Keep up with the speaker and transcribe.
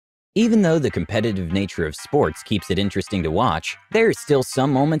Even though the competitive nature of sports keeps it interesting to watch, there are still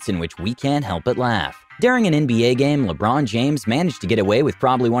some moments in which we can't help but laugh. During an NBA game, LeBron James managed to get away with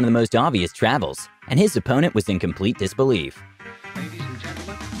probably one of the most obvious travels, and his opponent was in complete disbelief.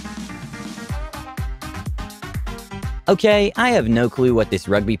 Okay, I have no clue what this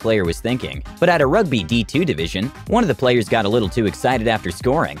rugby player was thinking, but at a Rugby D2 division, one of the players got a little too excited after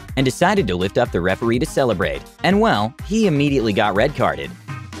scoring and decided to lift up the referee to celebrate. And well, he immediately got red carded.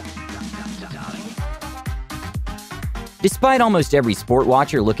 Despite almost every sport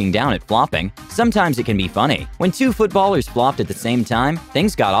watcher looking down at flopping, sometimes it can be funny. When two footballers flopped at the same time,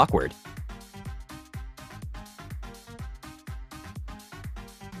 things got awkward.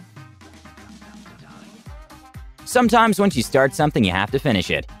 Sometimes once you start something, you have to finish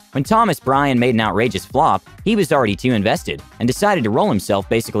it. When Thomas Bryan made an outrageous flop, he was already too invested and decided to roll himself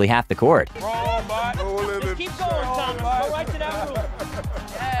basically half the court. Roll, bot. Just keep going, Thomas. Go right to that room.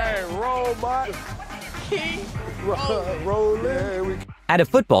 Hey, roll, bot. Roll in. At a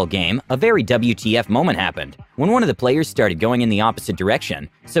football game, a very WTF moment happened when one of the players started going in the opposite direction,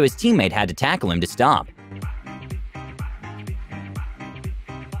 so his teammate had to tackle him to stop.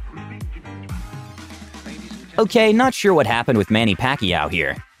 Okay, not sure what happened with Manny Pacquiao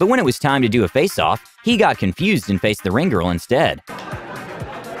here, but when it was time to do a face-off, he got confused and faced the ring girl instead.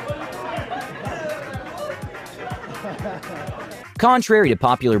 Contrary to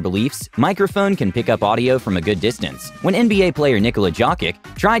popular beliefs, microphone can pick up audio from a good distance. When NBA player Nikola Jokic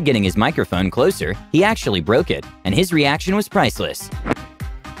tried getting his microphone closer, he actually broke it, and his reaction was priceless.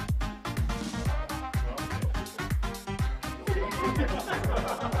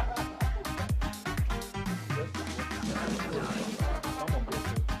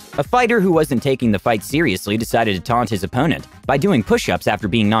 A fighter who wasn't taking the fight seriously decided to taunt his opponent by doing push-ups after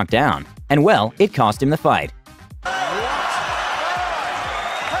being knocked down, and well, it cost him the fight.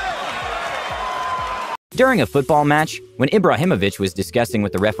 During a football match, when Ibrahimovic was discussing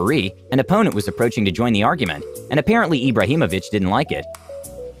with the referee, an opponent was approaching to join the argument, and apparently Ibrahimovic didn't like it.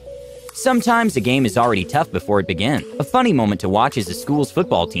 Sometimes a game is already tough before it begins. A funny moment to watch is a school's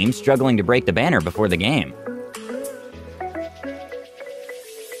football team struggling to break the banner before the game.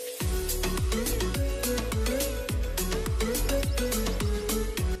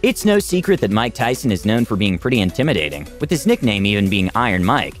 It's no secret that Mike Tyson is known for being pretty intimidating, with his nickname even being Iron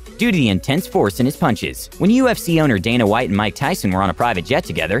Mike, due to the intense force in his punches. When UFC owner Dana White and Mike Tyson were on a private jet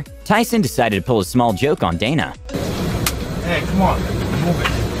together, Tyson decided to pull a small joke on Dana. Hey, come on, move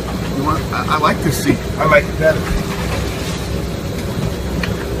it. You want? I like this seat. I like it better.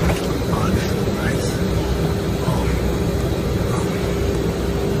 Oh, this is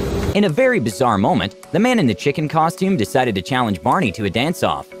nice. In a very bizarre moment, the man in the chicken costume decided to challenge Barney to a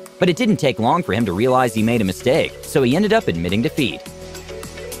dance-off, but it didn't take long for him to realize he made a mistake, so he ended up admitting defeat.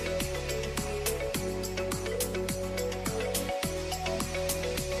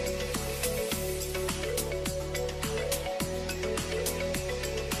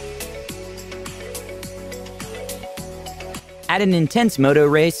 At an intense moto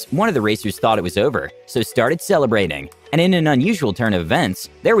race, one of the racers thought it was over, so started celebrating. And in an unusual turn of events,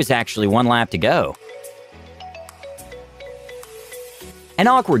 there was actually one lap to go. An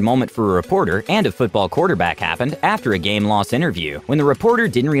awkward moment for a reporter and a football quarterback happened after a game loss interview, when the reporter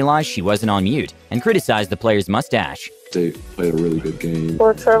didn't realize she wasn't on mute and criticized the player's mustache. They played a really good game.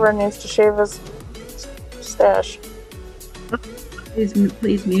 Poor Trevor needs to shave his stash. Please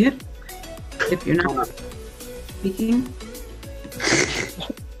mute if you're not speaking.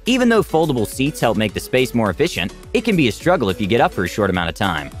 Even though foldable seats help make the space more efficient, it can be a struggle if you get up for a short amount of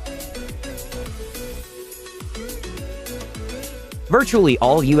time. Virtually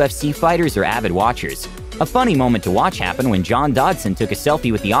all UFC fighters are avid watchers. A funny moment to watch happened when John Dodson took a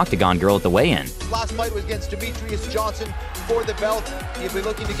selfie with the Octagon girl at the weigh-in. His last fight was against Demetrius Johnson for the belt. He'll be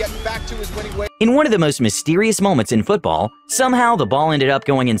looking to get back to his winning way. In one of the most mysterious moments in football, somehow the ball ended up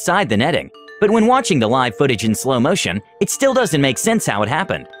going inside the netting. But when watching the live footage in slow motion, it still doesn't make sense how it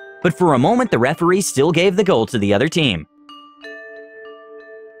happened. But for a moment, the referee still gave the goal to the other team.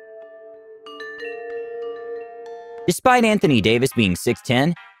 Despite Anthony Davis being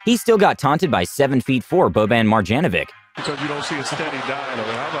 6'10", he still got taunted by 7'4" Boban Marjanovic. Because you don't see a steady dive.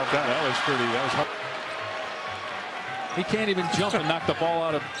 How about that? That was hard. He can't even jump and knock the ball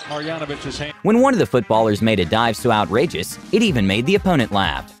out of Marjanovic's hand. When one of the footballers made a dive so outrageous, it even made the opponent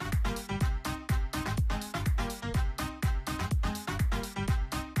laugh.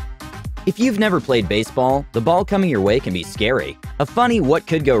 If you've never played baseball, the ball coming your way can be scary. A funny what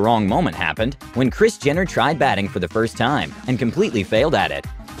could go wrong moment happened when Kris Jenner tried batting for the first time and completely failed at it.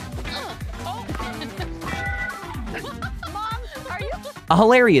 A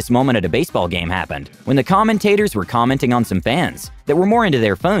hilarious moment at a baseball game happened when the commentators were commenting on some fans that were more into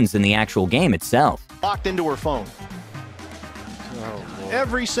their phones than the actual game itself. Locked into her phone.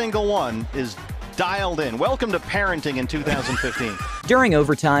 Every single one is dialed in. Welcome to parenting in 2015. During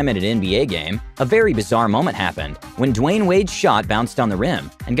overtime at an NBA game, a very bizarre moment happened when Dwayne Wade's shot bounced on the rim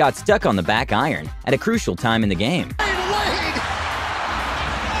and got stuck on the back iron at a crucial time in the game.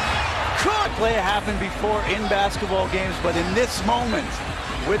 Play happened before in basketball games, but in this moment,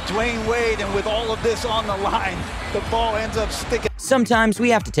 with Dwayne Wade and with all of this on the line, the ball ends up sticking. Sometimes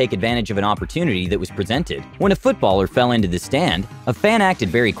we have to take advantage of an opportunity that was presented. When a footballer fell into the stand, a fan acted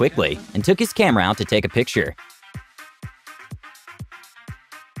very quickly and took his camera out to take a picture.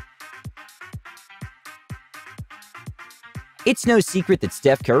 It's no secret that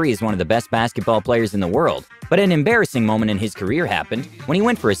Steph Curry is one of the best basketball players in the world, but an embarrassing moment in his career happened when he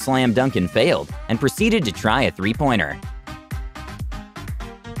went for a slam dunk and failed, and proceeded to try a three-pointer.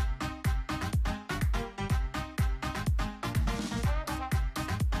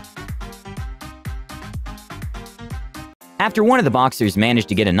 After one of the boxers managed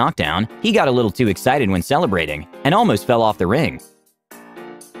to get a knockdown, he got a little too excited when celebrating, and almost fell off the ring.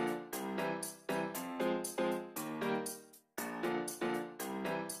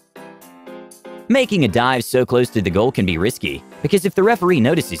 Making a dive so close to the goal can be risky, because if the referee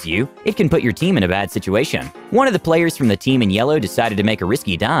notices you, it can put your team in a bad situation. One of the players from the team in yellow decided to make a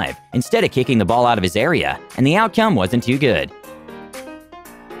risky dive, instead of kicking the ball out of his area, and the outcome wasn't too good.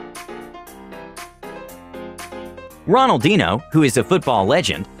 Ronaldinho, who is a football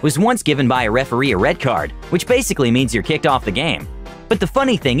legend, was once given by a referee a red card, which basically means you're kicked off the game. But the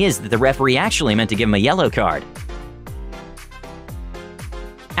funny thing is that the referee actually meant to give him a yellow card.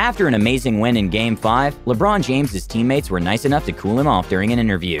 After an amazing win in Game 5, LeBron James' teammates were nice enough to cool him off during an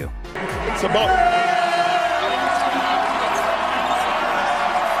interview. It's about...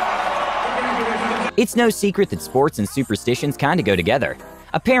 It's no secret that sports and superstitions kinda go together.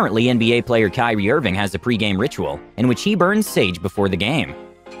 Apparently, NBA player Kyrie Irving has a pre-game ritual in which he burns sage before the game.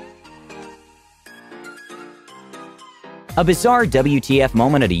 A bizarre WTF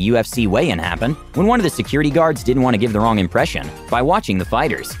moment at a UFC weigh-in happened when one of the security guards didn't want to give the wrong impression by watching the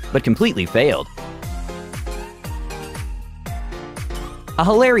fighters, but completely failed. A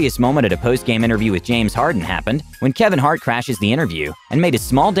hilarious moment at a post-game interview with James Harden happened when Kevin Hart crashes the interview and made a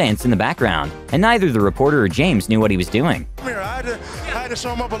small dance in the background, and neither the reporter or James knew what he was doing. I had to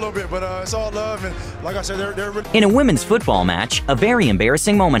show him up a little bit, but it's all love, and like I said, they're really... In a women's football match, a very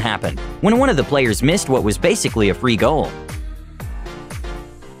embarrassing moment happened when one of the players missed what was basically a free goal.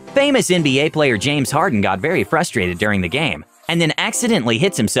 Famous NBA player James Harden got very frustrated during the game, and then accidentally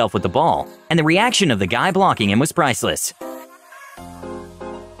hits himself with the ball, and the reaction of the guy blocking him was priceless.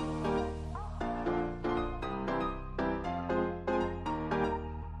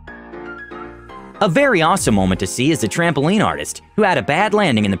 A very awesome moment to see is a trampoline artist who had a bad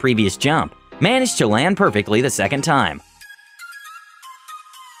landing in the previous jump, managed to land perfectly the second time.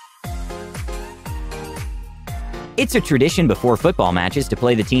 It's a tradition before football matches to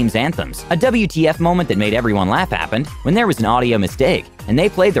play the team's anthems. A WTF moment that made everyone laugh happened when there was an audio mistake and they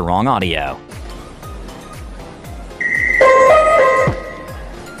played the wrong audio.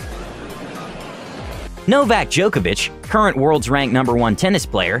 Novak Djokovic, current world's ranked #1 tennis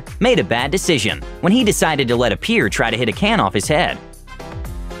player, made a bad decision when he decided to let a peer try to hit a can off his head.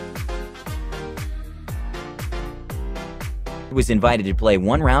 He was invited to play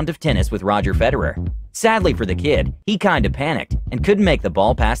one round of tennis with Roger Federer. Sadly for the kid, he kinda panicked and couldn't make the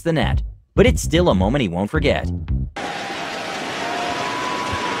ball past the net. But it's still a moment he won't forget.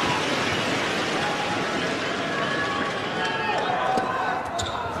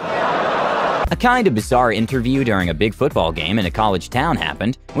 A kind of bizarre interview during a big football game in a college town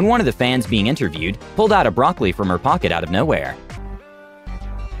happened when one of the fans being interviewed pulled out a broccoli from her pocket out of nowhere.